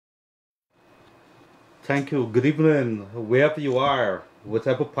Thank you. Good evening, wherever you are,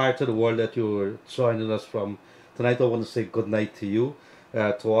 whatever part of the world that you're joining us from. Tonight, I want to say good night to you,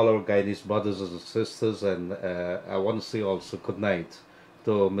 to all our Guyanese brothers and sisters, and I want to say also good night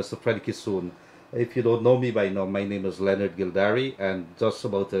to Mr. Freddie Kisoon. If you don't know me by now, my name is Leonard Gildarie, and just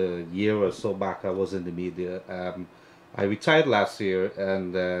about a year or so back, I was in the media. I retired last year,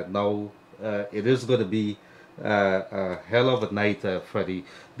 and now it is going to be a hell of a night, Freddie,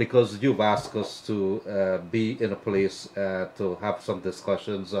 because you've asked us to be in a place to have some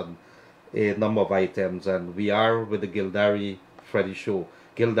discussions on a number of items, and we are with the Gildarie Freddie show.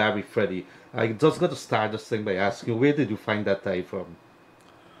 Gildarie Freddie. I just got to start this thing by asking, where did you find that tie from?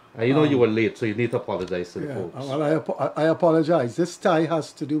 You know you were late, so you need to apologize to the Yeah, folks. well, I apologize. This tie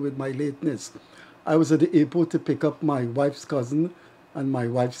has to do with my lateness. I was at the airport to pick up my wife's cousin and my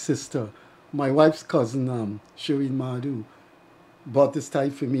wife's sister. My wife's cousin, Shireen Madhu, bought this tie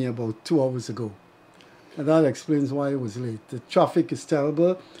for me about 2 hours ago. And that explains why I was late. The traffic is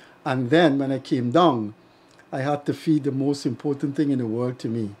terrible. And then when I came down, I had to feed the most important thing in the world to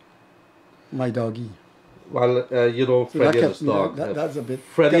me, my doggy. Well, you know, So that Freddie and his kept me, dog. that's a bit,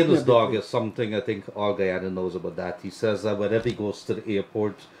 Freddie kept and me a his bit dog late. is something I think all Guyana knows about that. He says that whenever he goes to the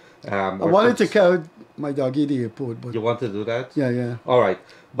airport, I or wanted to comes, carry my doggy to the airport, but you want to do that? yeah, yeah. All right,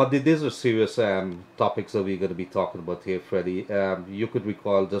 but these are serious topics that we're going to be talking about here, Freddie. You could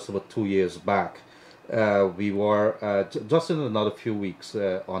recall just about 2 years back, we were just in another few weeks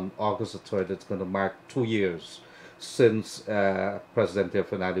on August the 3rd. It's going to mark 2 years since President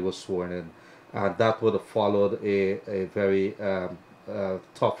Finale was sworn in, and that would have followed a very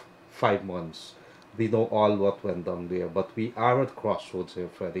tough 5 months. We know all what went down there, but we are at crossroads here,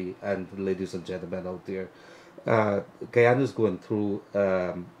 Freddie, and ladies and gentlemen out there. Guyana is going through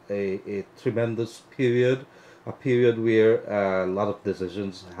a tremendous period, a period where a lot of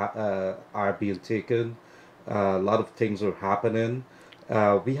decisions are being taken, a lot of things are happening.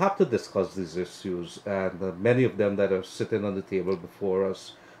 We have to discuss these issues, and many of them that are sitting on the table before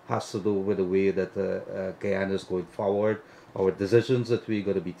us has to do with the way that Guyana is going forward, our decisions that we're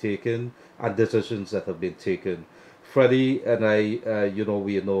going to be taking, and decisions that have been taken. Freddie and I,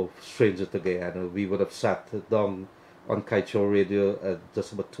 we are no stranger to Guyana. We would have sat down on Kaicho Radio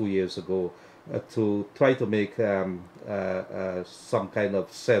just about 2 years ago to try to make some kind of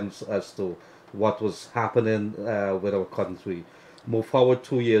sense as to what was happening with our country. Move forward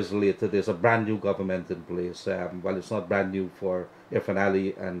 2 years later, there's a brand new government in place. Well, it's not brand new for Irfan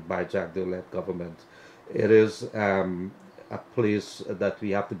Ali and Bajak, the led government. It is a place that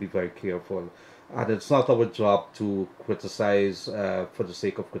we have to be very careful. And it's not our job to criticize for the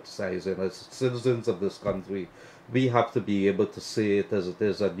sake of criticizing. As citizens of this country, we have to be able to say it as it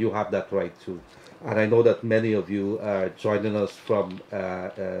is, and you have that right too. And I know that many of you are joining us from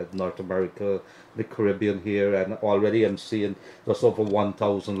North America, the Caribbean here, and already I'm seeing just over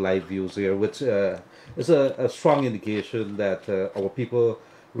 1,000 live views here, which is a strong indication that our people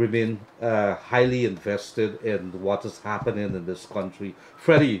remain highly invested in what is happening in this country.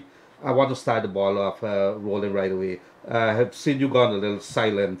 Freddie, I want to start the ball off rolling right away. I have seen you gone a little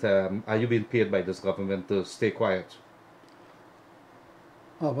silent. Are you being paid by this government to stay quiet?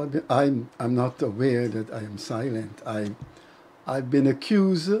 Oh, but I'm not aware that I am silent. I've been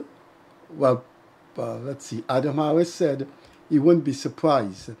accused. Well, let's see. Adam Harris said he wouldn't be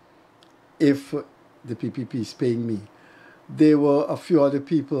surprised if the PPP is paying me. There were a few other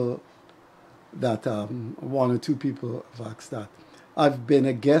people that one or two people have asked that. I've been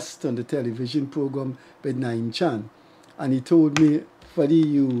a guest on the television program with Naim Chan, and he told me, Freddie,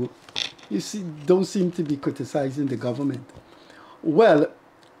 you don't seem to be criticizing the government. Well,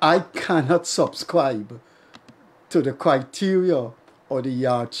 I cannot subscribe to the criteria or the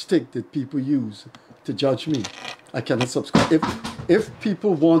yardstick that people use to judge me. I cannot subscribe. If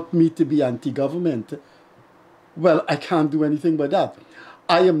people want me to be anti-government, well, I can't do anything but that.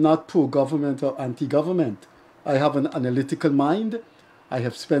 I am not pro-government or anti-government. I have an analytical mind. I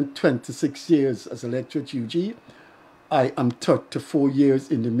have spent 26 years as a lecturer at UG. I am 34 years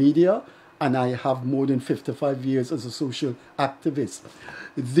in the media, and I have more than 55 years as a social activist.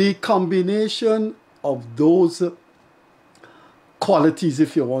 The combination of those qualities,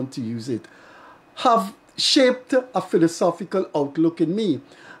 if you want to use it, have shaped a philosophical outlook in me.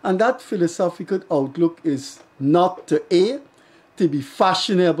 And that philosophical outlook is not to be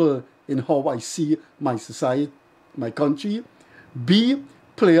fashionable in how I see my society, my country. B,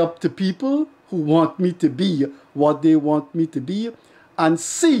 play up to people who want me to be what they want me to be. And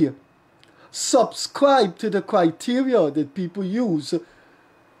C, subscribe to the criteria that people use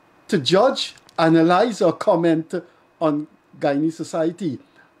to judge, analyze, or comment on Guyanese society.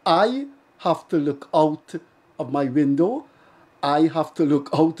 I have to look out of my window. I have to look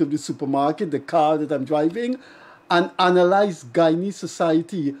out of the supermarket, the car that I'm driving, and analyze Guyanese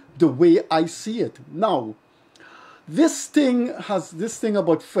society the way I see it. Now, this thing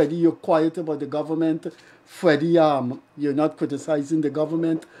about Freddie, you're quiet about the government. Freddie, you're not criticizing the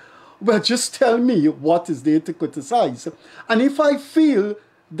government. Well, just tell me what is there to criticize. And if I feel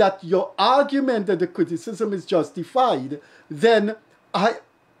that your argument that the criticism is justified, then I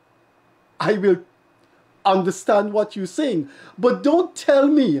will understand what you're saying. But don't tell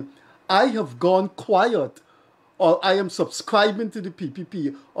me I have gone quiet, or I am subscribing to the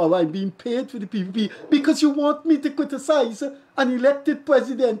PPP, or I'm being paid for the PPP, because you want me to criticize an elected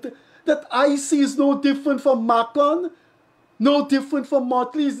president that I see is no different from Macron, no different from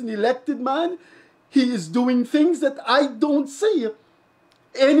Motley. He's an elected man. He is doing things that I don't see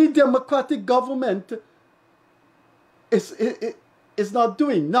any democratic government is not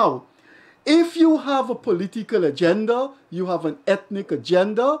doing. Now, if you have a political agenda, you have an ethnic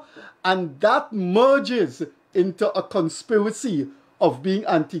agenda, and that merges into a conspiracy of being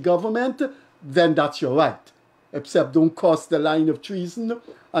anti-government, then that's your right. Except don't cross the line of treason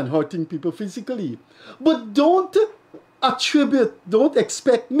and hurting people physically. But don't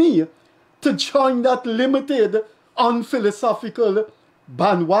expect me to join that limited, unphilosophical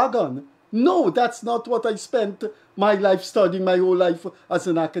bandwagon. No, that's not what I spent my life studying, my whole life as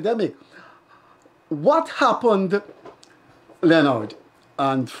an academic. What happened, Leonard,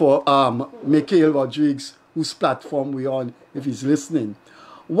 and for Mikhail Rodriguez, whose platform we're on, if he's listening,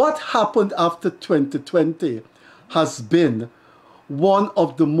 what happened after 2020 has been one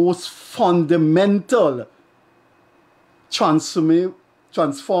of the most fundamental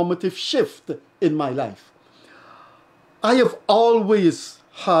transformative shift in my life. I have always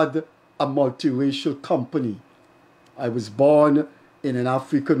had a multiracial company. I was born in an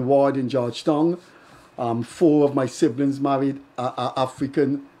African ward in Georgetown. 4 of my siblings married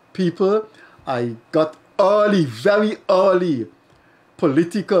African people. I got very early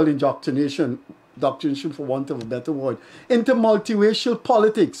political indoctrination for want of a better word, into multiracial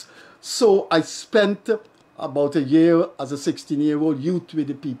politics. So I spent about a year as a 16-year-old youth with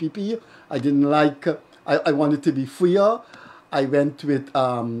the PPP. I didn't like, I wanted to be freer. I went with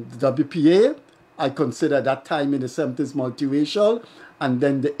the WPA. I considered that time in the 70s multiracial, and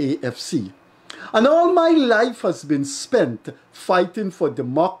then the AFC. And all my life has been spent fighting for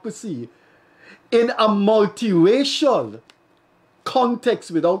democracy in a multiracial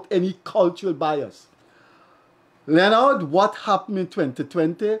context without any cultural bias. Leonard, what happened in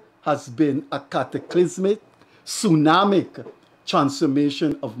 2020 has been a cataclysmic, tsunamic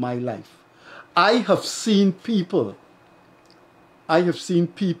transformation of my life. I have seen people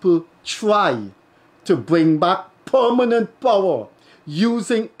try to bring back permanent power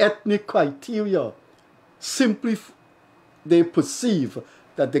using ethnic criteria. Simply, they perceive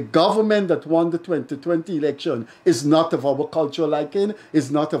that the government that won the 2020 election is not of our cultural liking, is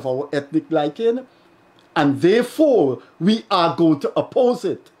not of our ethnic liking, and therefore we are going to oppose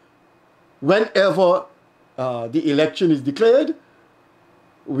it. Whenever the election is declared,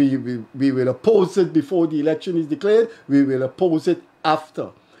 we will oppose it before the election is declared, we will oppose it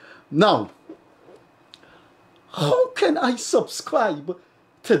after. Now, how can I subscribe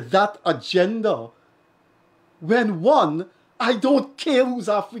to that agenda when, one, I don't care who's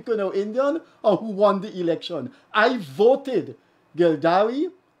African or Indian or who won the election. I voted,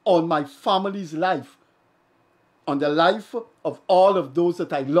 Gildarie, on my family's life, on the life of all of those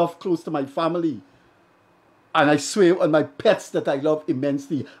that I love close to my family. And I swear on my pets that I love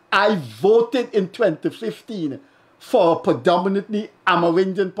immensely. I voted in 2015 for a predominantly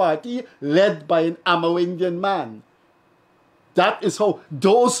Amerindian party led by an Amerindian man. That is how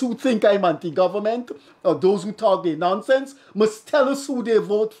those who think I'm anti-government or those who talk their nonsense must tell us who they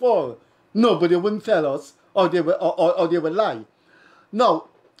vote for. No, but they wouldn't tell us, or they will lie. Now,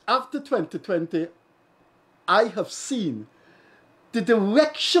 after 2020, I have seen the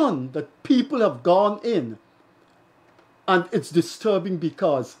direction that people have gone in, and it's disturbing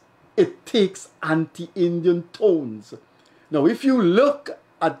because it takes anti-Indian tones. Now, if you look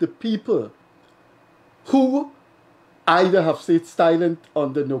at the people who either have stayed silent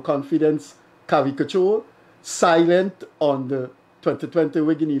on the no confidence caricature, silent on the 2020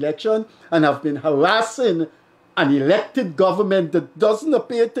 Wigan election, and have been harassing an elected government that doesn't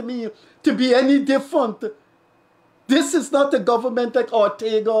appear to me to be any different. This is not a government like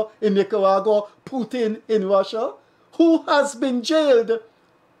Ortega in Nicaragua, Putin in Russia, who has been jailed.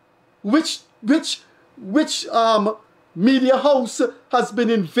 Which media house has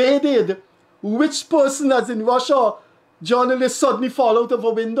been invaded? Which person has in Russia, journalists suddenly fall out of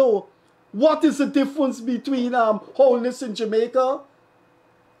a window What is the difference between Holness in Jamaica,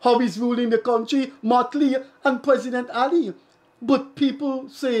 how he's ruling the country, Motley and President Ali? But people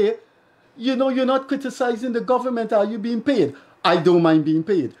say, you know, you're not criticizing the government. Are you being paid? I don't mind being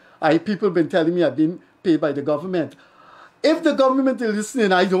paid. People have been telling me I've been paid by the government. If the government is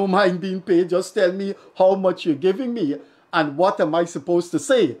listening, I don't mind being paid. Just tell me how much you're giving me and what am I supposed to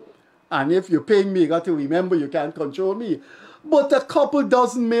say. And if you're paying me, you got to remember you can't control me. But a couple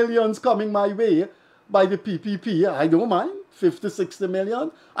dozen millions coming my way by the PPP, I don't mind. 50, 60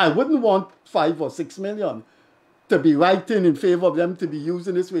 million. I wouldn't want 5 or 6 million to be writing in favor of them to be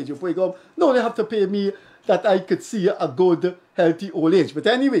using this wage program. No, they have to pay me that I could see a good, healthy old age. But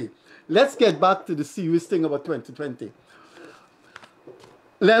anyway, let's get back to the serious thing about 2020.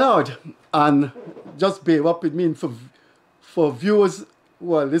 Leonard, and just bear up with me, and for viewers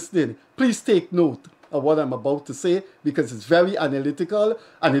who are listening, please take note of what I'm about to say because it's very analytical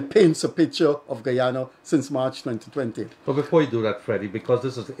and it paints a picture of Guyana since March 2020. But before you do that, Freddie, because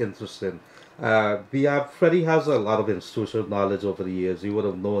this is interesting, Freddie has a lot of institutional knowledge over the years. You would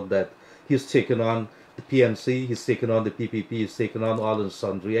have known that he's taken on the PNC, he's taken on the PPP, he's taken on all and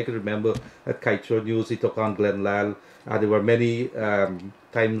sundry. I can remember at Kiteshore News he took on Glenn Lal, and there were many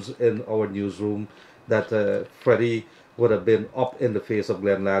times in our newsroom that Freddie would have been up in the face of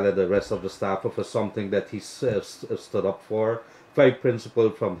Glenn Lal and the rest of the staff for something that he stood up for, very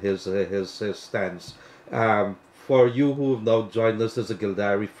principled from his stance. For you who have now joined us, as a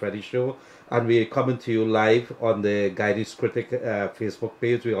Gildarie Freddie show, and we are coming to you live on the Guyanese Critic Facebook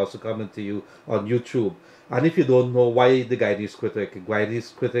page. We're also coming to you on YouTube. And if you don't know why the Guyanese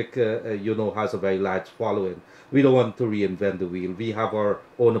Critic, you know, has a very large following. We don't want to reinvent the wheel. We have our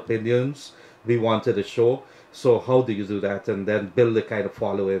own opinions. We wanted a show. So how do you do that and then build the kind of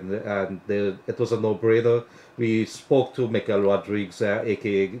following? And it was a no-brainer. We spoke to Michael Rodriguez,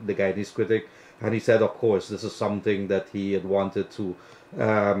 aka the Guyanese Critic, and he said, of course, this is something that he had wanted to.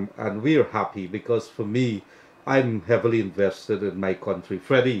 And we're happy because for me, I'm heavily invested in my country.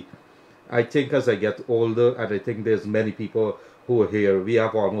 Freddie, I think as I get older, and I think there's many people who are here, we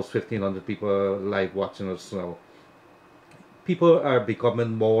have almost 1,500 people live watching us now. People are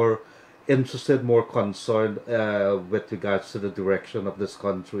becoming more interested, more concerned with regards to the direction of this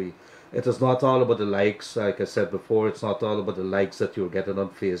country. It is not all about the likes, like I said before, it's not all about the likes that you're getting on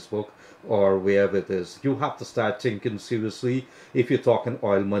Facebook or wherever it is. You have to start thinking seriously. If you're talking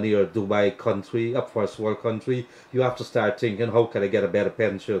oil money or Dubai country, a first world country, you have to start thinking, how can I get a better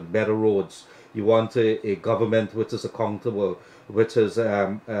pension, better roads? You want a government which is accountable, which is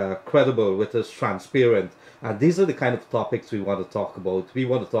credible, which is transparent. And these are the kind of topics we want to talk about. We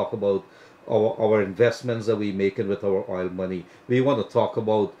want to talk about our investments that we're making with our oil money. We want to talk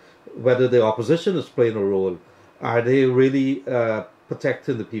about whether the opposition is playing a role. Are they really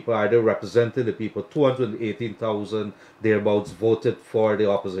protecting the people? Are they representing the people? 218,000 thereabouts voted for the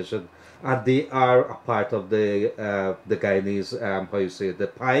opposition, and they are a part of the Guyanese, how you say it, the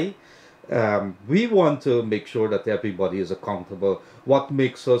pie. We want to make sure that everybody is accountable. What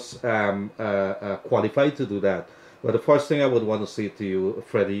makes us qualified to do that? Well, the first thing I would want to say to you,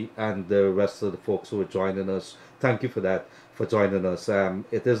 Freddie, and the rest of the folks who are joining us, thank you for that, for joining us.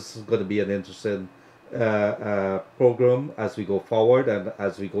 It is going to be an interesting program as we go forward, and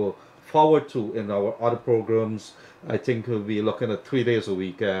as we go forward to in our other programs. I think we'll be looking at 3 days a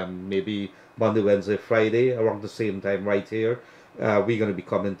week, maybe Monday, Wednesday, Friday, around the same time right here. We're going to be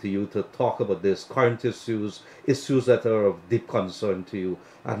coming to you to talk about this current issues that are of deep concern to you.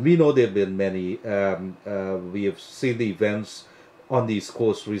 And we know there have been many. We have seen the events on the East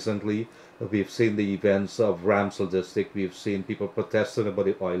Coast recently. We've seen the events of Ramsell District. We've seen people protesting about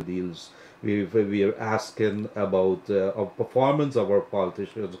the oil deals. We are asking about our performance of our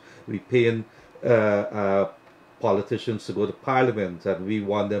politicians. We're paying politicians to go to Parliament, and we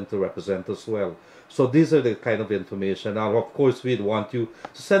want them to represent us well. So these are the kind of information. Now, of course, we'd want you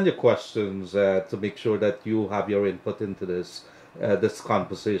to send your questions to make sure that you have your input into this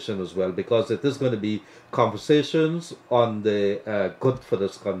conversation as well, because it is going to be conversations on the good for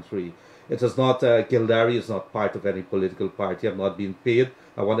this country. It is not, Gildarie is not part of any political party. I'm not being paid.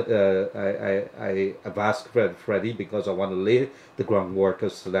 I have asked Freddie, because I want to lay the groundwork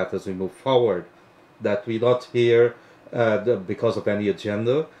as to that as we move forward, that we're not here because of any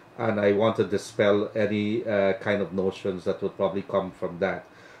agenda, and I want to dispel any kind of notions that would probably come from that.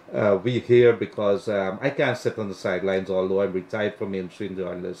 We're here because I can't sit on the sidelines, although I'm retired from mainstream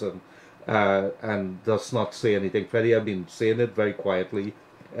journalism, and does not say anything. Freddie, I've been saying it very quietly,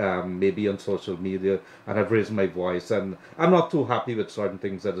 maybe on social media, and I've raised my voice, and I'm not too happy with certain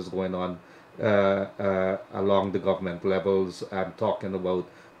things that is going on along the government levels. I'm talking about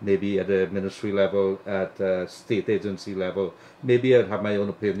maybe at a ministry level, at a state agency level. Maybe I'd have my own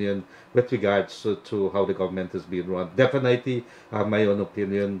opinion with regards to how the government is being run. Definitely have my own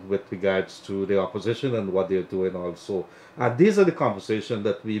opinion with regards to the opposition and what they're doing also. And these are the conversations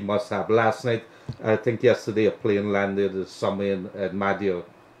that we must have. Last night, I think yesterday, a plane landed somewhere in Madhya,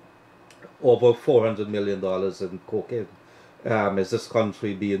 over $400 million in cocaine. Is this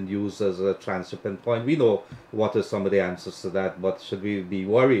country being used as a transshipment point? We know what are some of the answers to that, but should we be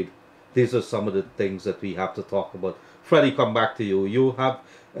worried? These are some of the things that we have to talk about. Freddie, come back to you.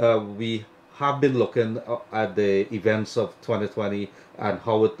 We have been looking at the events of 2020 and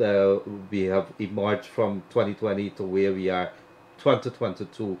how we have emerged from 2020 to where we are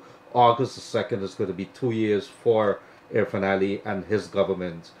 2022. August the 2nd is going to be 2 years for Irfan Ali and his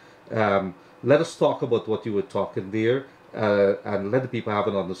government. Let us talk about what you were talking there, and let the people have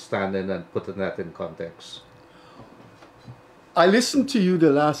an understanding and putting that in context. I listened to you the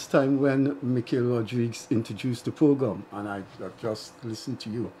last time when Mikhail Rodriguez introduced the program, and I just listened to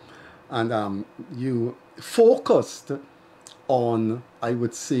you. And you focused on, I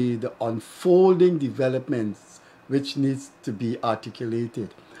would say, the unfolding developments which needs to be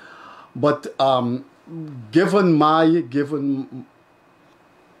articulated. But given my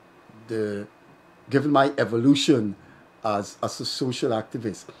evolution as a social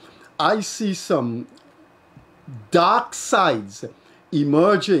activist, I see some dark sides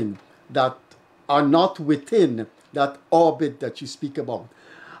emerging that are not within that orbit that you speak about.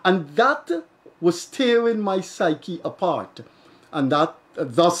 And that was tearing my psyche apart. And that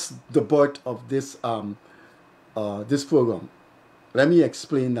thus the birth of this this program. Let me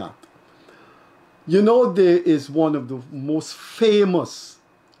explain that. You know, there is one of the most famous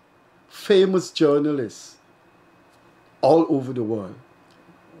journalists all over the world.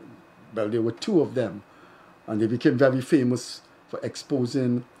 Well, there were two of them, and they became very famous for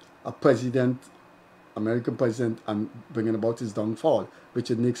exposing a president, American president, and bringing about his downfall,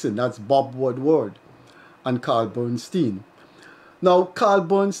 Richard Nixon. That's Bob Woodward and Carl Bernstein. Now, Carl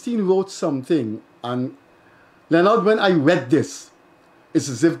Bernstein wrote something, and Leonard, when I read this, it's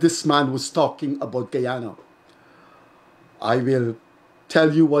as if this man was talking about Guyana. I will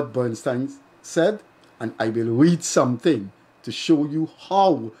tell you what Bernstein said, and I will read something to show you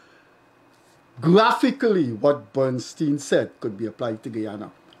how graphically what Bernstein said could be applied to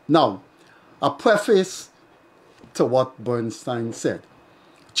Guyana. Now, a preface to what Bernstein said.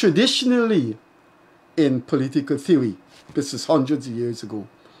 Traditionally, in political theory, this is hundreds of years ago,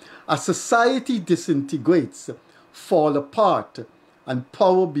 a society disintegrates, fall apart, and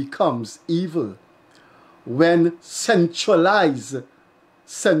power becomes evil when centralized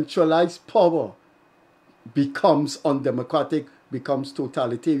power becomes undemocratic, becomes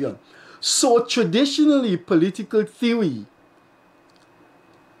totalitarian. So traditionally, political theory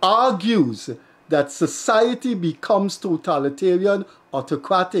argues that society becomes totalitarian,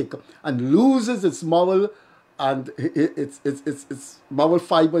 autocratic, and loses its moral and its moral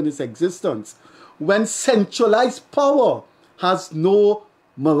fiber in its existence when centralized power has no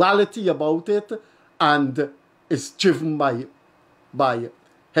morality about it and is driven by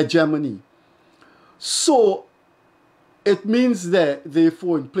hegemony. So it means that,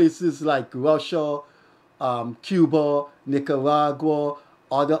 therefore, in places like Russia, Cuba, Nicaragua,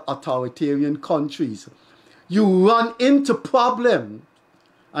 other authoritarian countries, you run into problem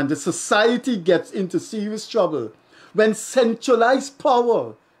and the society gets into serious trouble when centralized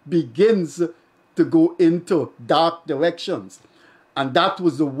power begins to go into dark directions. And that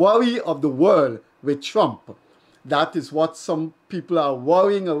was the worry of the world with Trump. That is what some people are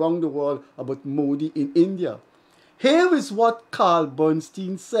worrying around the world about Modi in India. Here is what Carl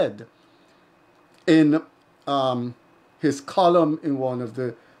Bernstein said in his column in one of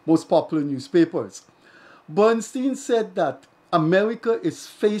the most popular newspapers. Bernstein said that America is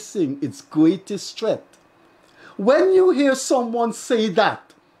facing its greatest threat. When you hear someone say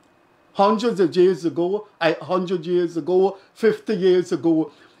that, hundreds of years ago, 100 years ago, 50 years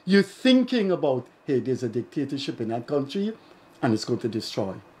ago, you're thinking about, hey, there's a dictatorship in that country and it's going to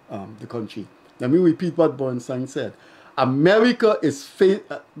destroy the country. Let me repeat what Bernstein said. American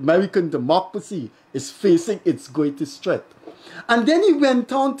democracy is facing its greatest threat. And then he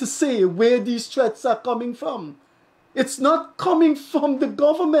went on to say where these threats are coming from. It's not coming from the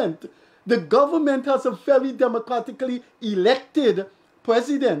government. The government has a very democratically elected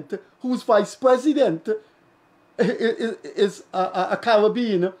president whose vice president is a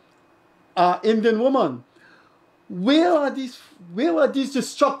Caribbean Indian woman. Where are these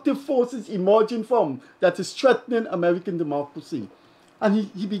destructive forces emerging from that is threatening American democracy? And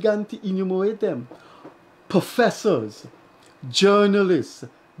he began to enumerate them. Professors, journalists,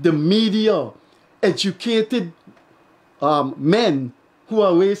 the media, educated men who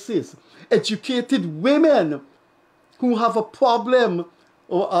are racist, educated women who have a problem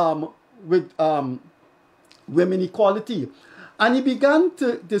with women equality. And he began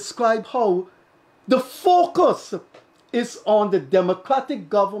to describe how the focus is on the democratic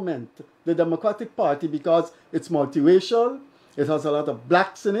government, the Democratic Party, because it's multiracial, it has a lot of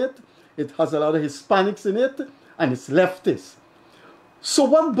blacks in it, it has a lot of Hispanics in it, and it's leftist. So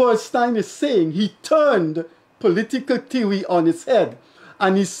what Bernstein is saying, he turned political theory on its head.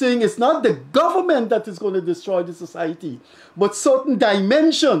 And he's saying it's not the government that is going to destroy the society, but certain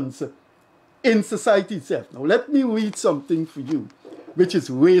dimensions in society itself. Now let me read something for you, which is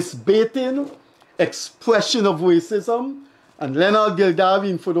race baiting, expression of racism, and Leonard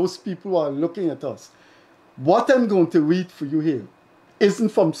Gildarie, for those people who are looking at us. What I'm going to read for you here isn't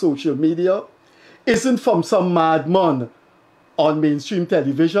from social media, isn't from some madman on mainstream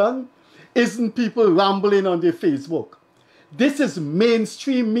television, isn't people rambling on their Facebook. This is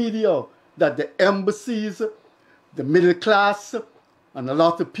mainstream media that the embassies, the middle class, and a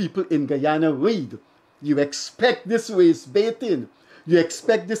lot of people in Guyana read. You expect this race baiting, you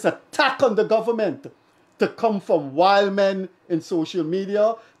expect this attack on the government to come from wild men in social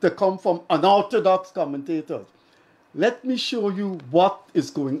media, to come from unorthodox commentators. Let me show you what is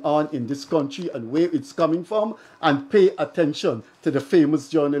going on in this country and where it's coming from, and pay attention to the famous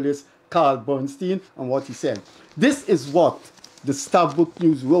journalist Carl Bernstein and what he said. This is what the Starbuck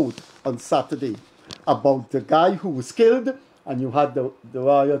News wrote on Saturday about the guy who was killed, and you had the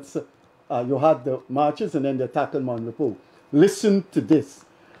riots, you had the marches, and then the attack on Mount Lepo. Listen to this.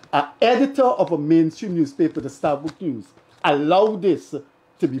 An editor of a mainstream newspaper, the Starbuck News, allowed this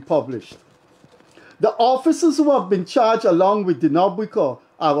to be published. The officers who have been charged along with Dinobuka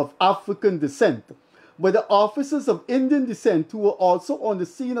are of African descent, but the officers of Indian descent who were also on the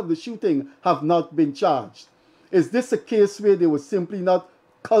scene of the shooting have not been charged. Is this a case where they were simply not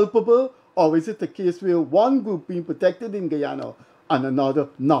culpable, or is it a case where one group being protected in Guyana and another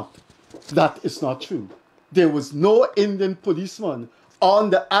not? That is not true. There was no Indian policeman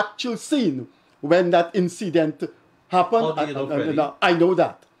on the actual scene when that incident happened. How do you know, Freddie? I know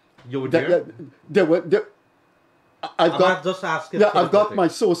that. You were there? I've just asking. I've got my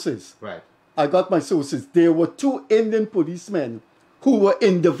sources. Right. I got my sources. There were 2 Indian policemen who were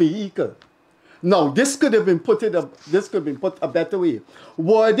in the vehicle. Now, this could have been put a better way.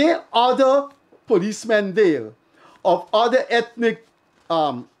 Were there other policemen there of other ethnic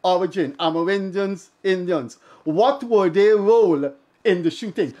origin, Amerindians, Indians? What were their role in the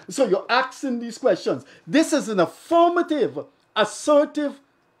shooting? So you're asking these questions. This is an affirmative, assertive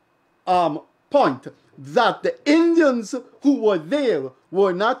point that the Indians who were there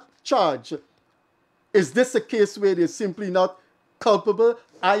were not charged. Is this a case where they're simply not culpable?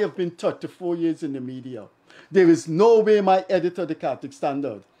 I have been 34 years in the media. There is no way my editor, the Catholic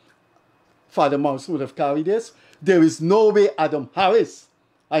Standard, Father Mouse, would have carried this. There is no way Adam Harris,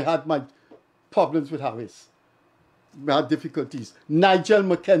 I had my problems with Harris. We had difficulties. Nigel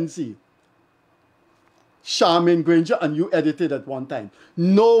Mackenzie, Charmaine Granger, and you edited at one time.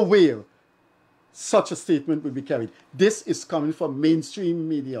 Nowhere such a statement would be carried. This is coming from mainstream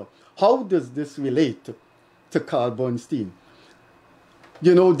media. How does this relate to Carl Bernstein?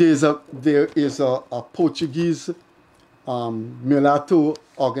 You know, there is a Portuguese mulatto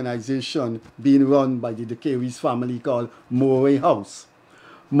organization being run by the Decaries family called Moray House.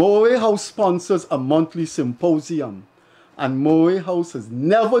 Moray House sponsors a monthly symposium, and Moray House has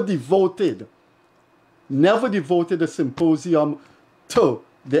never devoted a symposium to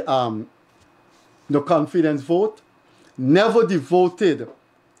the no confidence vote, never devoted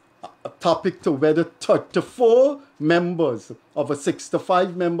a topic to whether 34 members of a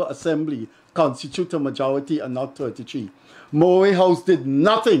 65-member assembly constitute a majority and not 33. Moray House did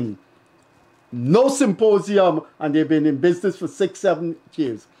nothing, no symposium, and they've been in business for 6-7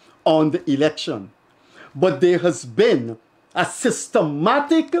 years on the election. But there has been a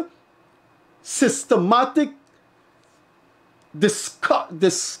systematic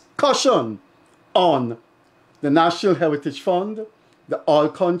discussion on the National Heritage Fund, the oil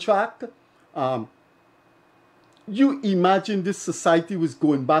contract. You imagine this society was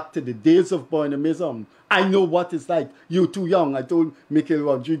going back to the days of Burnhamism. I know what it's like. You're too young. I told Michael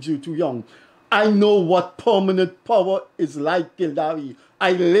Rodriguez, you're too young. I know what permanent power is like, Gildarie.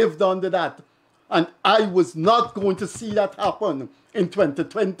 I lived under that. And I was not going to see that happen in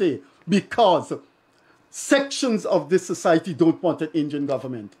 2020 because sections of this society don't want an Indian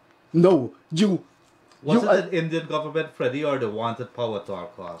government. No, Was it an Indian government, Freddie, or they wanted power to our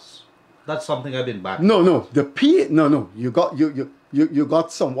class? That's something I've been back. No, you You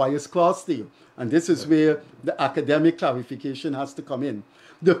got some wires crossed there. And this is where the academic clarification has to come in.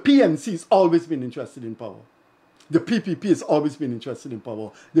 The PNC has always been interested in power. The PPP has always been interested in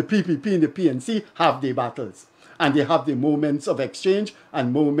power. The PPP and the PNC have their battles. And they have their moments of exchange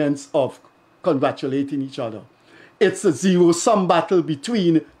and moments of congratulating each other. It's a zero-sum battle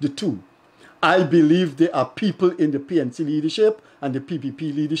between the two. I believe there are people in the PNC leadership and the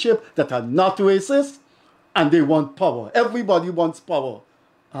PPP leadership that are not racist, and they want power. Everybody wants power.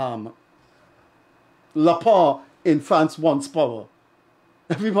 Le Pen in France wants power.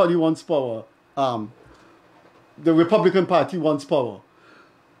 Everybody wants power. The Republican Party wants power.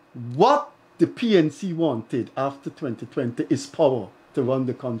 What the PNC wanted after 2020 is power to run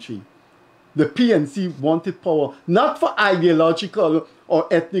the country. The PNC wanted power, not for ideological or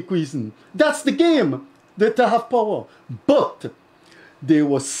ethnic reason. That's the game, to have power. But there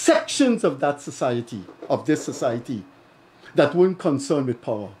were sections of that society, of this society, that weren't concerned with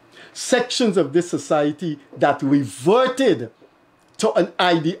power. Sections of this society that reverted to an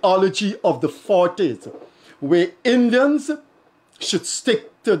ideology of the 40s, where Indians should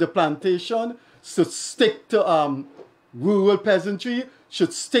stick to the plantation, should stick to rural peasantry,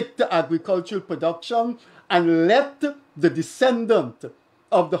 should stick to agricultural production, and let the descendant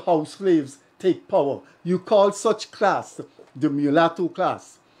of the house slaves take power. You call such class the mulatto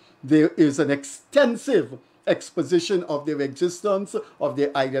class. There is an extensive exposition of their existence, of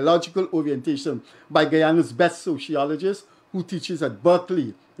their ideological orientation by Guyana's best sociologist, who teaches at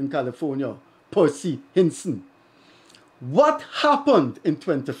Berkeley in California, Percy Hinson. What happened in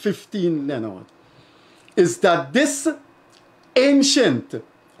 2015, Leonard, is that this ancient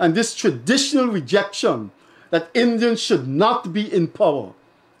and this traditional rejection that Indians should not be in power,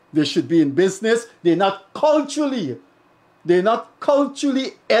 they should be in business, they're not culturally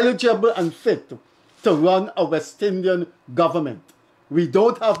eligible and fit to run a West Indian government. We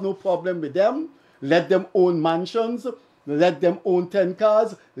don't have no problem with them. Let them own mansions, let them own 10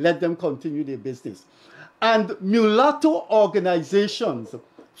 cars, let them continue their business. And mulatto organizations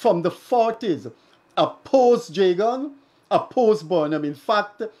from the 40s opposed Jagan, opposed Burnham. In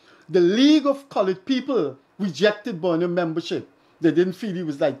fact, the League of Colored People rejected Burnham membership. They didn't feel he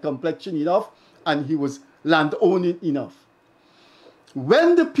was like complexion enough and he was landowning enough.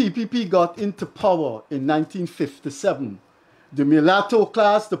 When the PPP got into power in 1957, the mulatto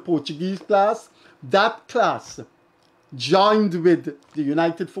class, the Portuguese class, that class joined with the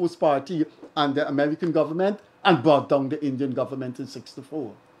United Force Party and the American government and brought down the Indian government in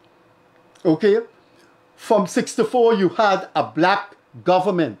 64. Okay? From 64, you had a black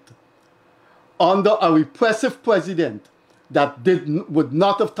government under a repressive president that would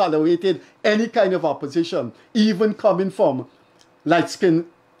not have tolerated any kind of opposition, even coming from light-skinned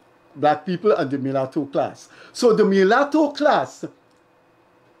black people and the mulatto class. So the mulatto class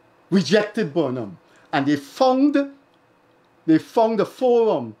rejected Burnham, and they found a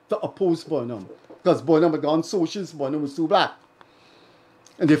forum to oppose Burnham, because Burnham had gone socialist, Burnham was too black.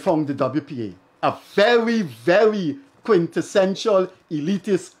 And they found the WPA, a very, very quintessential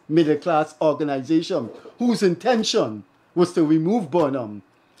elitist middle-class organization whose intention was to remove Burnham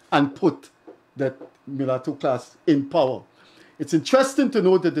and put the mulatto class in power. It's interesting to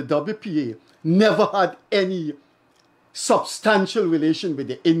know that the WPA never had any substantial relation with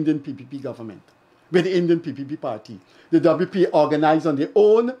the Indian PPP government, with the Indian PPP party. The WPA organized on their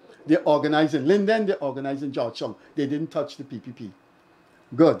own. They organized in Linden, they organized in Georgetown. They didn't touch the PPP.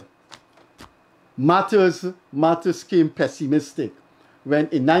 Good. Matters came pessimistic when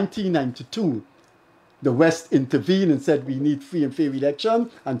in 1992, the West intervened and said we need free and fair election,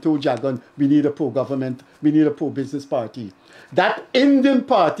 and told Jagan we need a pro-government, we need a pro-business party. That Indian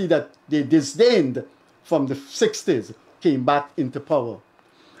party that they disdained from the 60s came back into power.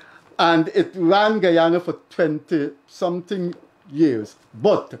 And it ran Guyana for 20-something years.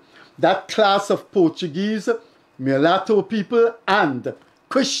 But that class of Portuguese, mulatto people, and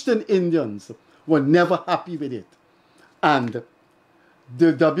Christian Indians were never happy with it. And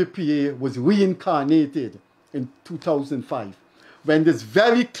the WPA was reincarnated in 2005, when this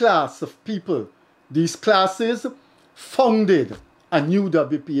very class of people, these classes, founded a new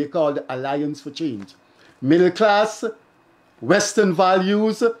WPA called the Alliance for Change. Middle class, Western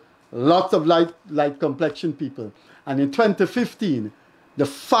values, lots of light complexion people. And in 2015, the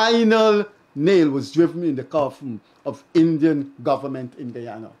final nail was driven in the coffin of Indian government in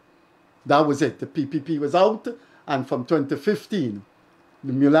Guyana. That was it. The PPP was out, and from 2015,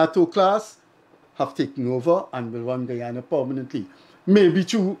 the mulatto class have taken over and will run Guyana permanently. Maybe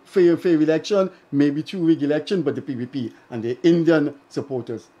through fair election, maybe through rig election, but the PPP and the Indian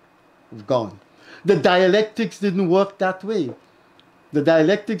supporters have gone. The dialectics didn't work that way. The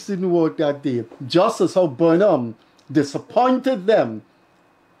dialectics didn't work that day. Just as how Burnham disappointed them,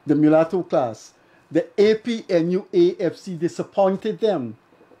 the mulatto class, the APNU AFC disappointed them.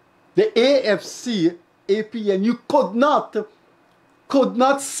 The AFC, APNU could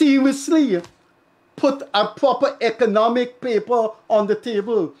not seriously put a proper economic paper on the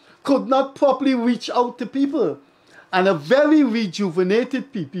table, could not properly reach out to people. And a very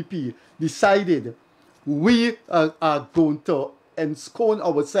rejuvenated PPP decided we are going to enscone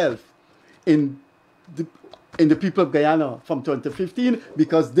ourselves in the people of Guyana from 2015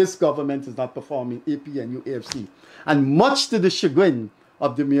 because this government is not performing APNU AFC. And much to the chagrin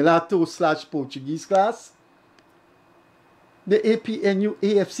of the mulatto/Portuguese class, the APNU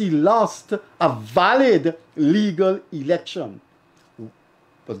AFC lost a valid legal election.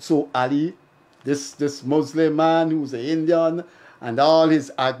 But so Ali, this Muslim man who's an Indian, and all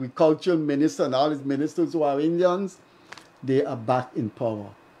his agricultural minister and all his ministers who are Indians, they are back in power.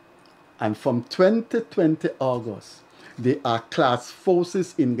 And from 2020 August, they are class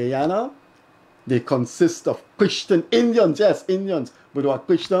forces in Guyana. They consist of Christian Indians, yes, Indians, but who are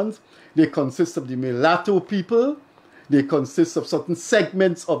Christians. They consist of the mulatto people. They consist of certain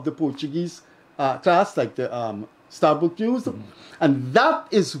segments of the Portuguese class, like the Starbuck News. And that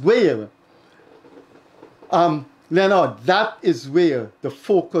is where, Leonard, that is where the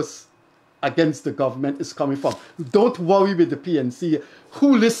focus against the government is coming from. Don't worry with the PNC.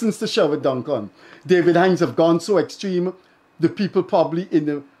 Who listens to Sherwood Duncan? David Hines have gone so extreme. The people probably in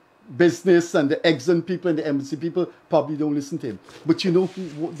the business and the Exxon people and the embassy people probably don't listen to him. But you know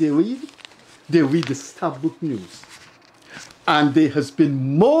what they read? They read the Starbuck News. And there has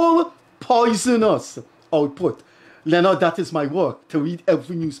been more poisonous output. Leonard, that is my work, to read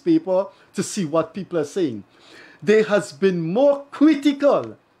every newspaper, to see what people are saying. There has been more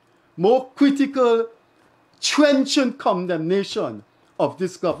critical, trenchant condemnation of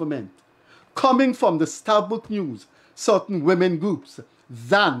this government coming from the Starbuck News, certain women groups,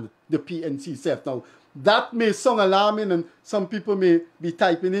 than the PNC itself. Now, that may sound alarming and some people may be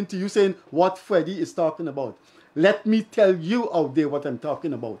typing into you saying what Freddie is talking about. Let me tell you out there what I'm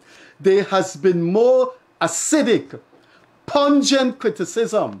talking about. There has been more acidic, pungent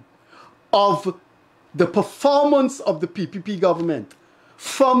criticism of the performance of the PPP government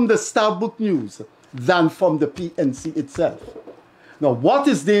from the Starbuck News than from the PNC itself. Now, what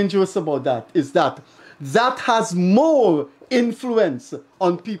is dangerous about that is that that has more influence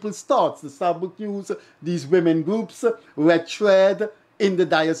on people's thoughts. The Starbuck News, these women groups, Red Thread, In the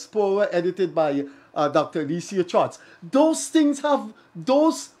Diaspora, edited by Dr. Alicia Trotz. Those things have,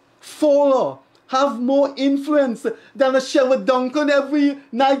 those fora have more influence than a Sherwood Duncan every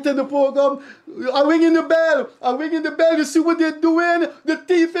night in the program. I'm ringing the bell, you see what they're doing? The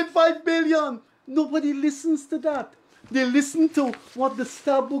thief in 5 billion. Nobody listens to that. They listen to what the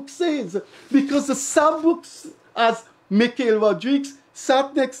Starbucks says. Because the Starbucks, as Mikhail Rodriguez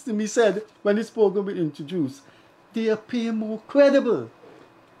sat next to me, said when this program was introduced, they appear more credible.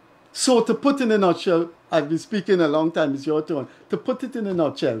 So to put in a nutshell, I've been speaking a long time, it's your turn. To put it in a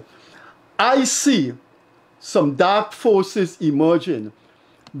nutshell, I see some dark forces emerging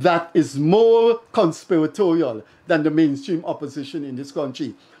that is more conspiratorial than the mainstream opposition in this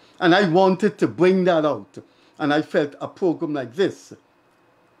country. And I wanted to bring that out. And I felt a program like this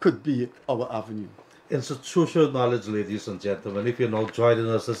could be our avenue. Institutional knowledge, ladies and gentlemen. If you're now joining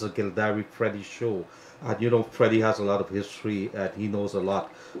us, this is a Gildarie and Freddie show. And you know, Freddie has a lot of history and he knows a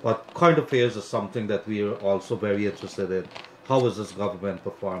lot. But current affairs is something that we are also very interested in. How is this government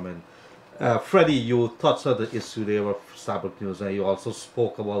performing? Freddie, you touched on the issue there of Starbuck News, and you also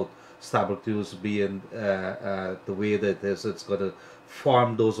spoke about Starbuck News being the way that it's going to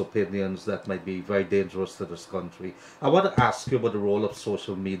form those opinions that might be very dangerous to this country. I want to ask you about the role of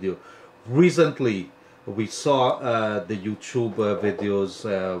social media. Recently, we saw the YouTube videos,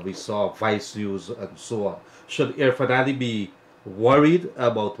 we saw Vice News and so on. Should Irfan Ali be worried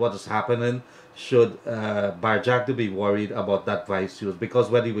about what is happening? Should Barjagda be worried about that Vice News? Because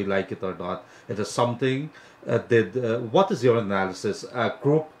whether we like it or not, it is something what is your analysis?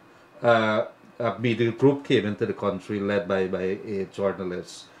 A media group came into the country led by a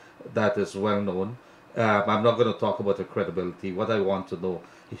journalist that is well known. I'm not going to talk about her credibility. What I want to know,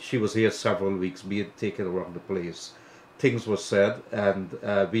 she was here several weeks, being taken around the place. Things were said, and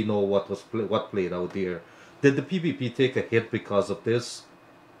we know what played out here. Did the PPP take a hit because of this?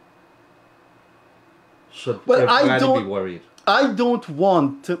 Should everybody be worried? I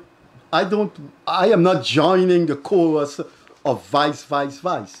am not joining the chorus of vice,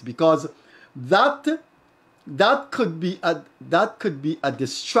 because that could be a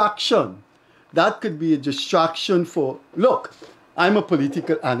distraction. That could be a distraction for, look, I'm a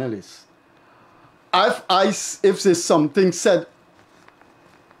political analyst. If there's something said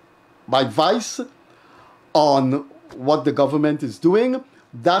by Vice on what the government is doing,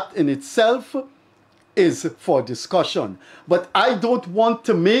 that in itself is for discussion. But I don't want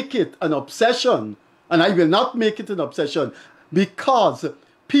to make it an obsession, and I will not make it an obsession, because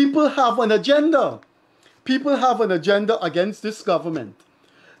people have an agenda. People have an agenda against this government.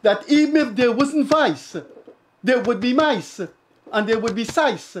 That even if there wasn't Vice, there would be mice, and there would be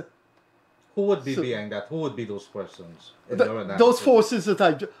size. Who would be behind that? Who would be those persons? In your analysis? Those forces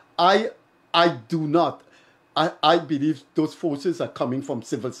that I do not. I believe those forces are coming from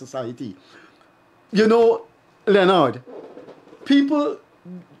civil society. You know, Leonard,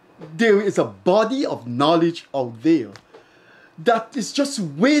 there is a body of knowledge out there that is just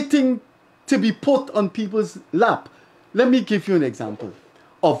waiting to be put on people's lap. Let me give you an example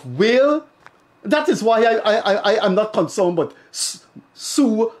of where. That is why I am not concerned about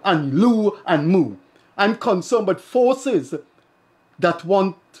Sue and Lou and Moo. I'm concerned about forces that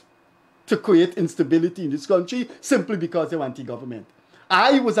want to create instability in this country simply because they're anti-government.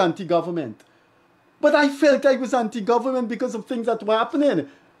 I was anti-government. But I felt I was anti-government because of things that were happening.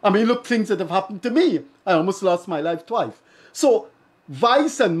 I mean, look, things that have happened to me. I almost lost my life twice. So,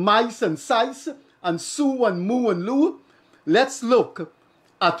 Vice and Mice and Sice and Sue and Moo and Lou, let's look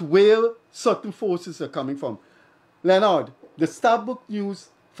at where certain forces are coming from. Leonard, the Starbuck News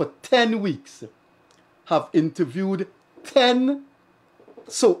for 10 weeks have interviewed 10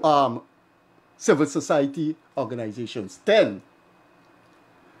 civil society organizations. 10.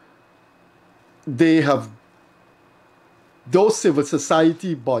 Those civil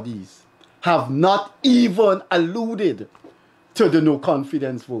society bodies have not even alluded to the no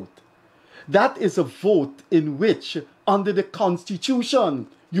confidence vote. That is a vote in which, under the Constitution,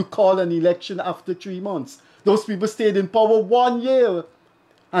 you call an election after 3 months. Those people stayed in power 1 year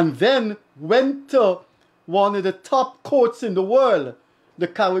and then went to one of the top courts in the world, the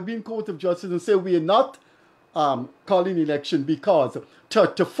Caribbean Court of Justice, and said, we are not calling election because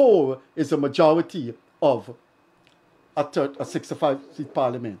 34 is a majority of a 65-seat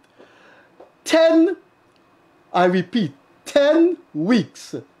parliament. 10, I repeat, 10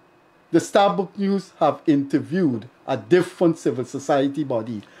 weeks, the Starbuck News have interviewed a different civil society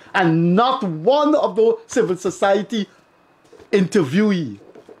body, and not one of those civil society interviewee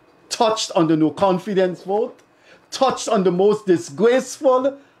touched on the no confidence vote, touched on the most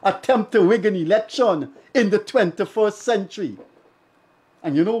disgraceful attempt to rig an election in the 21st century.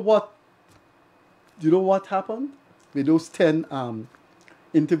 And you know what? You know what happened with those 10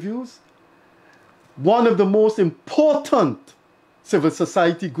 interviews? One of the most important civil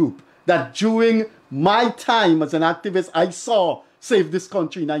society group that during my time as an activist I saw save this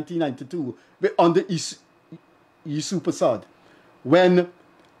country in 1992 under Isu Prasad, when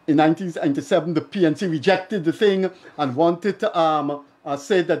in 1997 the PNC rejected the thing and wanted to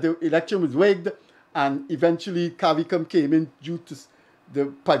say that the election was rigged, and eventually CARICOM came in due to the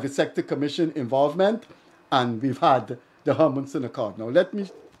private sector commission involvement, and we've had the Hermanson Accord. Now let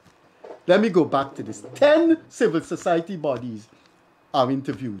me go back to this. 10 civil society bodies are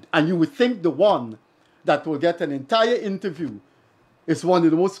interviewed, and you would think the one that will get an entire interview is one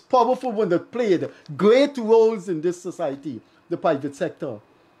of the most powerful ones that played great roles in this society, the private sector.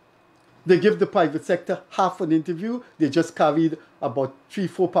 They give the private sector half an interview. They just carried about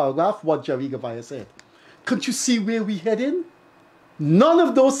 3-4 paragraphs what Jerry Gavaya said. Can't you see where we're heading? None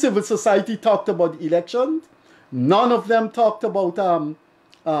of those civil society talked about elections. None of them talked about the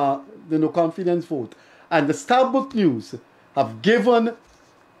no confidence vote. And the Starbuck News have given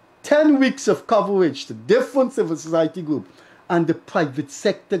 10 weeks of coverage to different civil society groups, and the private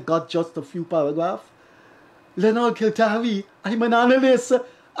sector got just a few paragraphs. Leonard Gildarie, I'm an analyst.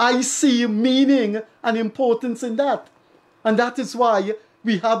 I see meaning and importance in that. And that is why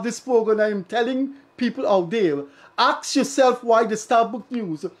we have this program. I am telling people out there, ask yourself why the Starbuck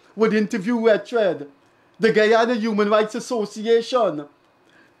News would interview Red Thread, the Guyana Human Rights Association,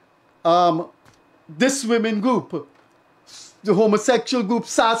 this women group, the homosexual group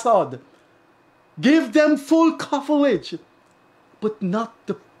SASOD. Give them full coverage, but not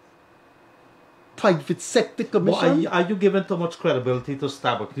the private sector commission. Well, are you giving too much credibility to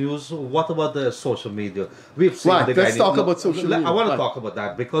Starbuck News? What about the social media? We've seen right, the let's talk about social media. I want to talk about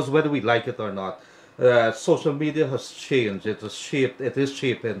that, because whether we like it or not, social media has changed. It is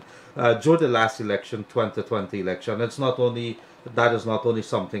shaping. During the last election, 2020 election, that is not only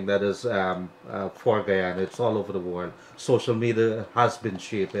something that is for Guyana, it's all over the world. Social media has been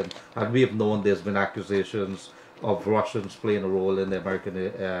shaping, and we have known there's been accusations of Russians playing a role in the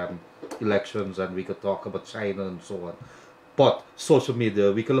American elections, and we could talk about China and so on. But social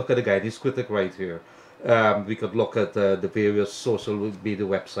media, we could look at the Guyanese Critic right here. We could look at the various social media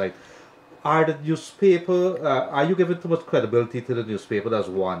websites. Are the newspaper, are you giving too much credibility to the newspaper? That's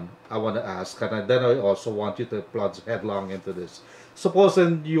one I want to ask. And then I also want you to plunge headlong into this.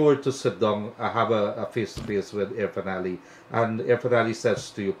 Supposing you were to sit down, have a face-to-face with Irfan Ali, and Irfan Ali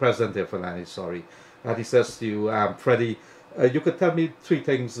says to you, President Irfan Ali, sorry, and he says to you, Freddie, you could tell me three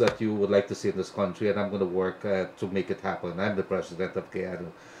things that you would like to see in this country, and I'm going to work to make it happen. I'm the president of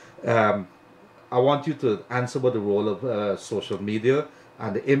Guyana. I want you to answer about the role of social media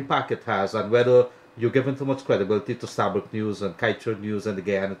and the impact it has, and whether you're giving too much credibility to Starbuck News and Kaiser News and the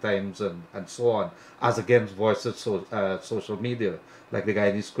Guyana Times and so on, as against voices social media, like the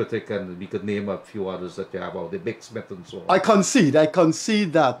Guyanese Critic, and we could name a few others that you have out, the Big Smith and so on. I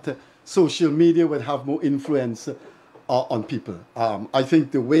concede that social media would have more influence on people. I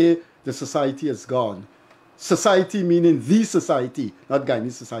think the way the society has gone, society meaning the society, not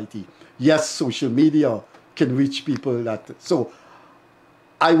Guyanese society, yes, social media can reach people so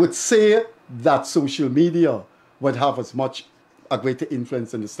I would say that social media would have a greater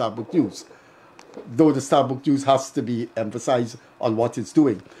influence than the Starbuck News, though the Starbuck News has to be emphasized on what it's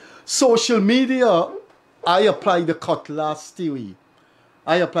doing. Social media, I apply the Cutlass theory.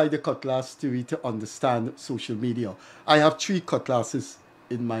 To understand social media. I have 3 cutlasses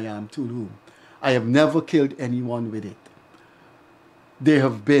in my tool room. I have never killed anyone with it. There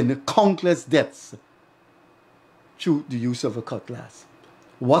have been countless deaths through the use of a cutlass.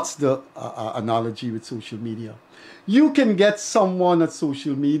 What's the analogy with social media? You can get someone at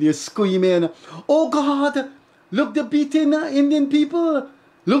social media screaming, "Oh God, look, the beating Indian people.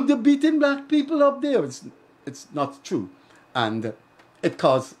 Look, the beating black people up there." It's not true. And it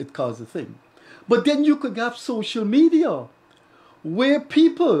caused a thing. But then you could have social media where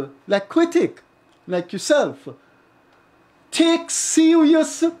people like Critic, like yourself, take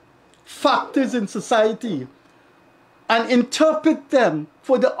serious factors in society and interpret them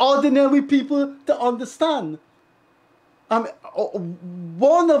for the ordinary people to understand.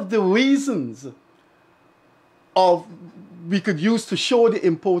 One of the reasons we could use to show the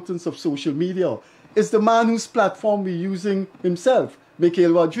importance of social media is the man whose platform we're using himself,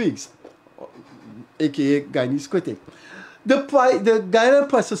 Mikhail Rodriguez, aka Guyanese Critic. The Guyana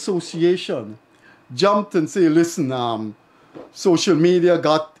Press Association jumped and said, "Listen, social media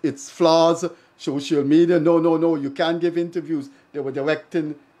got its flaws. Social media, no, you can't give interviews." They were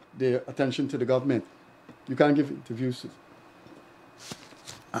directing their attention to the government. You can't give interviews.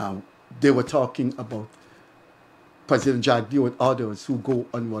 They were talking about President Jagdeo and others who go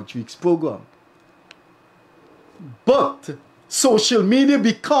on Rodriguez's program. But social media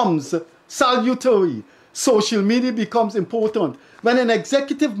becomes salutary. Social media becomes important when an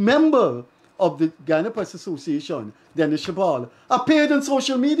executive member of the Guyana Press Association, Dennis Chabal, appeared on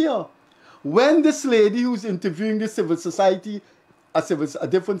social media. When this lady who's interviewing the civil society, a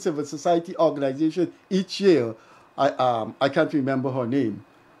different civil society organization each year, I can't remember her name,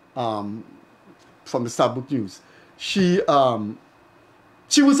 from the Starbuck News, she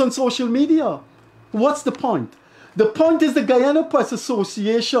was on social media. What's the point? The point is the Guyana Press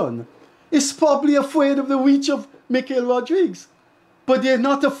Association is probably afraid of the reach of Mikhail Rodriguez, but they're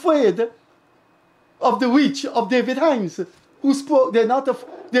not afraid of the reach of David Hines. They're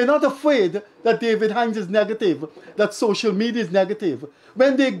not afraid that David Hines is negative, that social media is negative.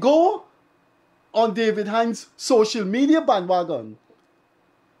 When they go on David Hines' social media bandwagon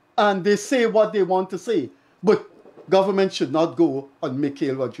and they say what they want to say, but government should not go on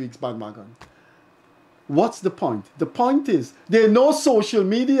Mikhail Rodriguez's bandwagon. What's the point? The point is they know social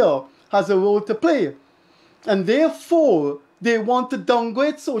media has a role to play, and therefore they want to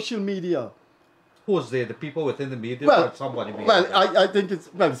downgrade social media. Who's there? The people within the media or somebody? I think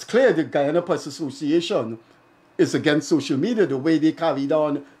it's clear the Guyana Press Association is against social media the way they carried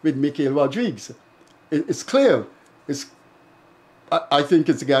on with Mikhail Rodriguez. It's clear. I think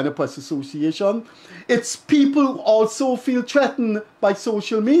it's the Guyana Press Association. It's people who also feel threatened by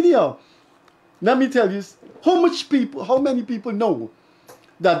social media. Let me tell you, how many people know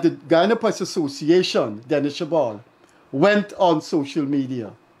that the Guyana Press Association, Dennis Chabal, went on social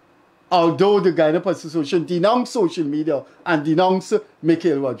media? Although the Guyana Press Association denounced social media and denounced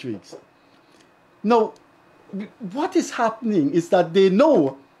Mikhail Rodriguez. Now, what is happening is that they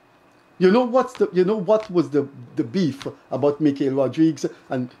know, what was the beef about Mikhail Rodriguez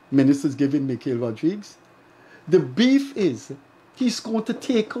and ministers giving Mikhail Rodriguez? The beef is he's going to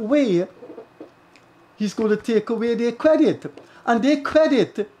take away their credit. And their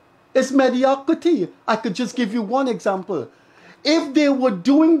credit is mediocrity. I could just give you one example. If they were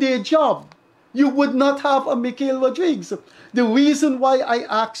doing their job, you would not have a Mikhail Rodriguez. The reason why I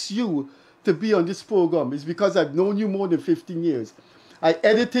asked you to be on this program is because I've known you more than 15 years. I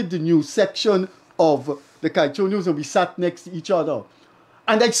edited the news section of the Kaito News and we sat next to each other.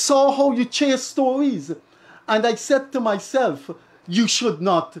 And I saw how you chase stories. And I said to myself, you should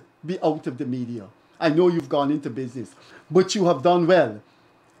not be out of the media. I know you've gone into business, but you have done well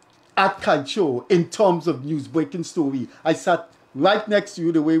at Kaito in terms of news breaking story. I sat right next to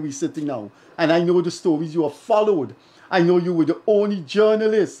you the way we're sitting now. And I know the stories you have followed. I know you were the only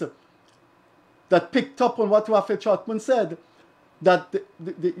journalist that picked up on what Raphael Trotman said, that the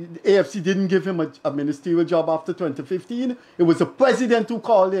AFC didn't give him a ministerial job after 2015. It was the president who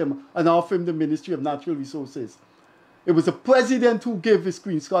called him and offered him the Ministry of Natural Resources. It was the president who gave his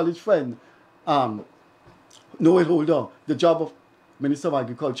Queen's College friend, Noel Holder, the job of Minister of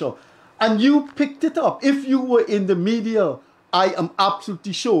Agriculture. And you picked it up. If you were in the media, I am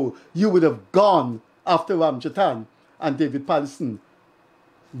absolutely sure you would have gone after Ramjatan and David Patterson.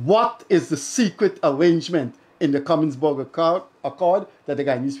 What is the secret arrangement in the Commonsburg Accord that the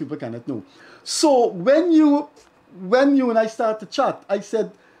Guyanese people cannot know? So when you and I started to chat, I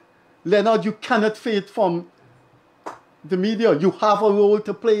said, Leonard, you cannot fade from the media. You have a role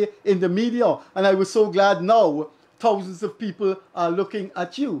to play in the media. And I was so glad now thousands of people are looking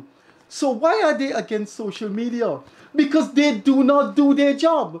at you. So why are they against social media? Because they do not do their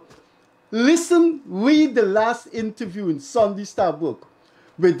job. Listen, read the last interview in Sunday Starbuck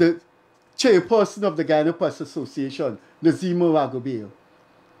with the chairperson of the Guyana Press Association, Nazima Ragobir.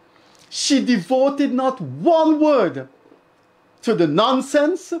 She devoted not one word to the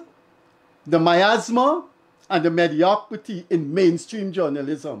nonsense, the miasma, and the mediocrity in mainstream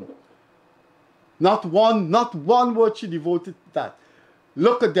journalism. Not one word she devoted to that.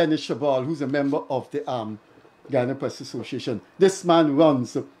 Look at Dennis Chabal, who's a member of the Guyana Press Association. This man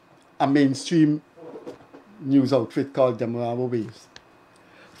runs a mainstream news outfit called Demerara Waves.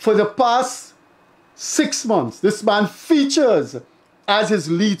 For the past 6 months, this man features as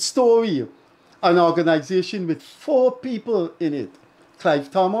his lead story an organization with 4 people in it. Clive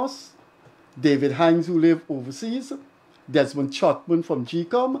Thomas, David Hines, who live overseas, Desmond Chotman from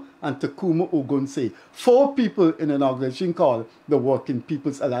GCOM, and Takuma Ogunse. 4 people in an organization called the Working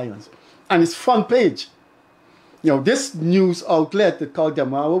People's Alliance. And it's front page. You know, this news outlet called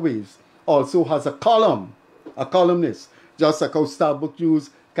Demerara Waves also has a columnist, just like how Starbuck News,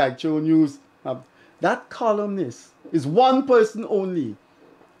 Kaito News. That columnist is one person only,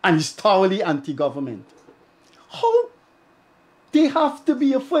 and he's thoroughly anti-government. How they have to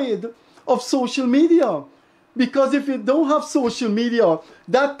be afraid of social media? Because if you don't have social media,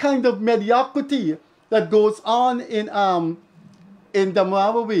 that kind of mediocrity that goes on in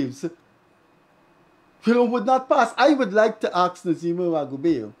Demerara Waves, would not pass. I would like to ask Nazima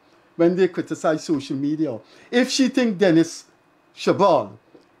Ragubeo, when they criticize social media, if she think Dennis Chabal,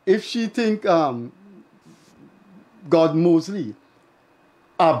 if she think God Mosley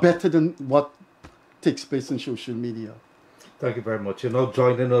are better than what takes place in social media. Thank you very much.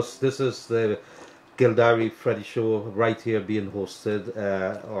 Joining us, this is the Gildarie and Freddie show right here being hosted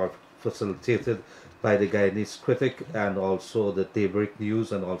or facilitated by the Guyanese Critic and also the Daybreak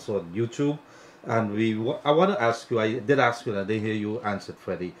News and also on YouTube. And I want to ask you, I did ask you and I didn't hear you answer,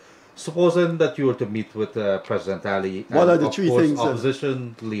 Freddie. Supposing that you were to meet with President Ali, what are the of 3 course, things?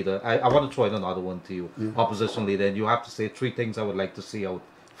 Opposition leader, I want to throw in another one to you. Yeah. Opposition leader, and you have to say 3 things I would like to see out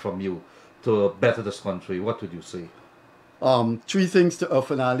from you to better this country. What would you say? 3 things to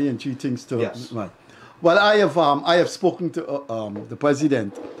Irfan Ali and 3 things to... Yes. Right. Well, I have spoken to the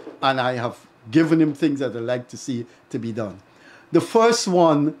president and I have given him things that I'd like to see to be done. The first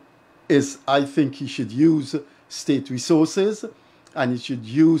one is I think he should use state resources and he should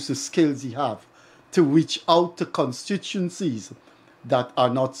use the skills he have to reach out to constituencies that are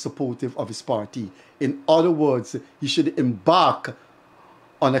not supportive of his party. In other words, he should embark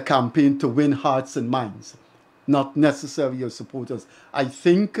on a campaign to win hearts and minds, not necessarily your supporters. I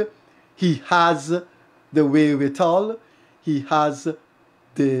think he has the wherewithal, he has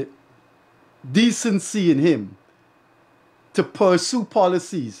the decency in him to pursue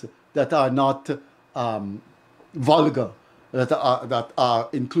policies that are not vulgar, that are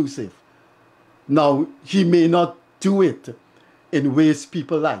inclusive. Now, he may not do it in ways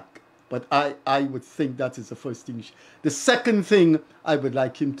people like, but I would think that is the first thing. The second thing I would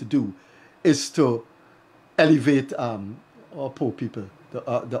like him to do is to elevate our poor people.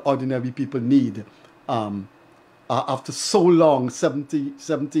 The ordinary people need, after so long, 70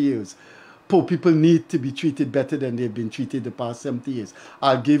 years, poor people need to be treated better than they've been treated the past 70 years.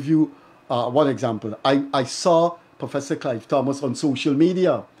 I'll give you 1 example. I saw Professor Clive Thomas on social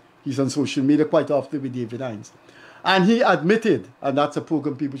media He's on social media quite often with David Hines. And he admitted, and that's a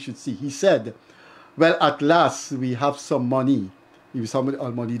program people should see, he said, well, at last we have some money. Some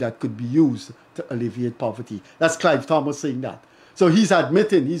money that could be used to alleviate poverty. That's Clive Thomas saying that. So he's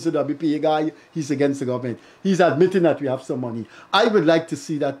admitting, he's a WPA guy, he's against the government. He's admitting that we have some money. I would like to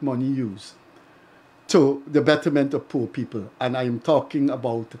see that money used to the betterment of poor people. And I'm talking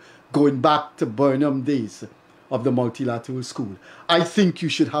about going back to Burnham days of the multilateral school. I think you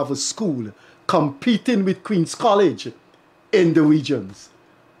should have a school competing with Queen's College in the regions.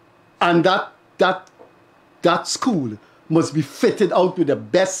 And that school must be fitted out with the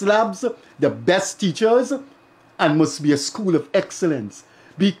best labs, the best teachers, and must be a school of excellence.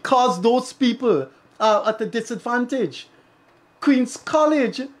 Because those people are at a disadvantage. Queen's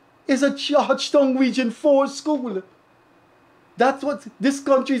College is a Georgetown Region 4 school. That's what, this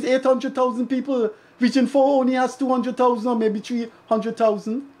country is 800,000 people. Region 4 only has 200,000 or maybe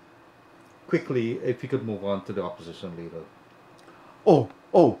 300,000. Quickly, if you could move on to the opposition leader.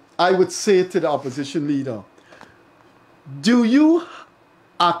 I would say to the opposition leader, do you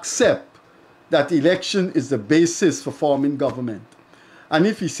accept that election is the basis for forming government? And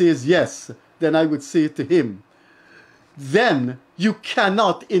if he says yes, then I would say to him, then you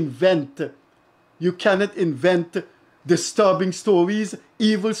cannot invent disturbing stories,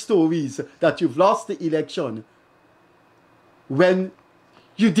 evil stories that you've lost the election when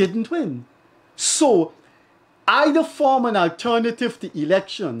you didn't win. So either form an alternative to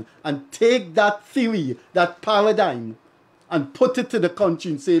election and take that theory, that paradigm, and put it to the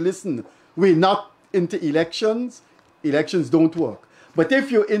country and say, listen, we're not into elections. Elections don't work. But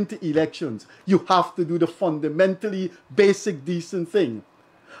if you're into elections, you have to do the fundamentally basic, decent thing.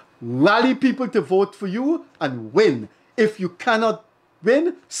 Rally people to vote for you and win. If you cannot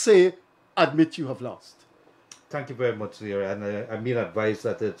win, say, admit you have lost. Thank you very much, dear. And I'm being advised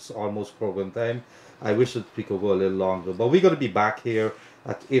that it's almost program time. I wish that we could go a little longer. But we're going to be back here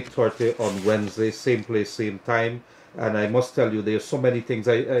at 8:30 on Wednesday, same place, same time. And I must tell you, there's so many things.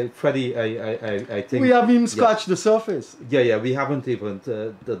 Freddie, I think... We haven't even scratched the surface. Yeah, we haven't even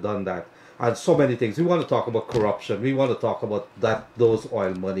done that. And so many things. We want to talk about corruption. We want to talk about those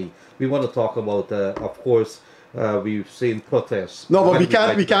oil money. We want to talk about, of course, we've seen protests. No, but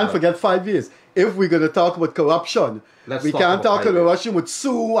we can't forget 5 years. If we're going to talk about corruption, we can't talk about corruption with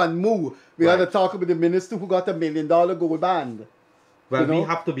Sue and Moo. We got to talk about the minister who got $1 million gold band. Well, we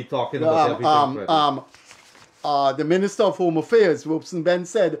have to be talking about everything. The Minister of Home Affairs, Robeson Ben,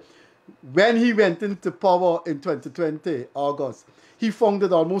 said when he went into power in 2020, August, he found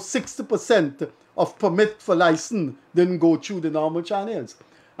that almost 60% of permit for license didn't go through the normal channels.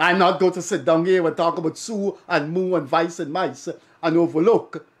 I'm not going to sit down here and talk about Sue and Moo and Vice and Mice and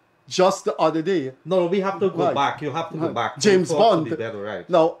overlook just the other day. No, we have to go back. You have to go back. James Bond. Right.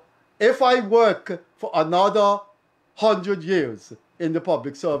 Now, if I work for another 100 years in the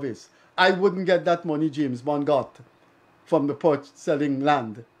public service, I wouldn't get that money James Bond got from the selling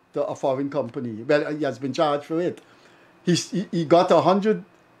land to a foreign company. Well, he has been charged for it. He got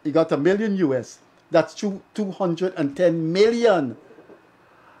 $1 million US. That's 210 million.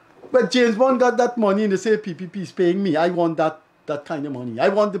 But James Bond got that money and they say PPP is paying me. I want that kind of money. I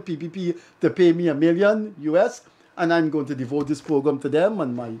want the PPP to pay me $1 million US, and I'm going to devote this program to them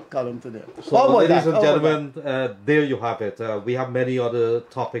and my column to them. So, ladies and gentlemen, there you have it. We have many other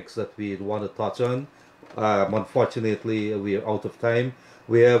topics that we want to touch on. Unfortunately, we are out of time.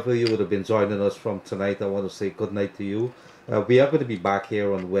 Wherever you would have been joining us from tonight, I want to say good night to you. We are going to be back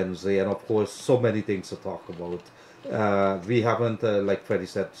here on Wednesday, and of course, so many things to talk about. We haven't, like Freddie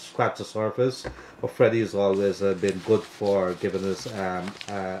said, scratched the surface, but Freddie has always been good for giving us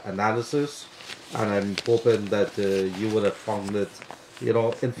analysis, and I'm hoping that you would have found it,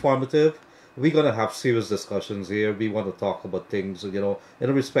 informative. We're going to have serious discussions here. We want to talk about things, in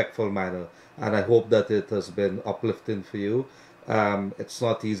a respectful manner, and I hope that it has been uplifting for you. It's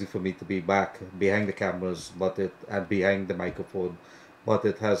not easy for me to be back behind the cameras, and behind the microphone. But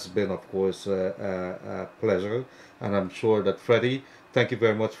it has been, of course, a pleasure. And I'm sure that Freddie, thank you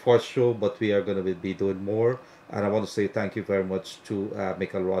very much for the show, but we are going to be doing more. And I want to say thank you very much to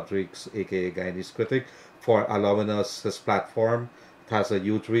Michael Rodriguez, aka Guyanese Critic, for allowing us this platform. It has a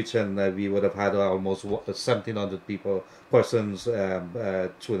huge reach, and we would have had almost 1,700 persons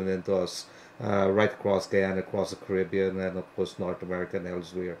tuning into us right across Guyana, across the Caribbean, and of course North America and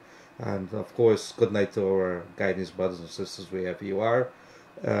elsewhere. And of course, good night to our Guyanese brothers and sisters wherever you are.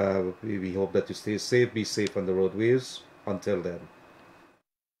 We hope that you stay safe, be safe on the roadways. Until then.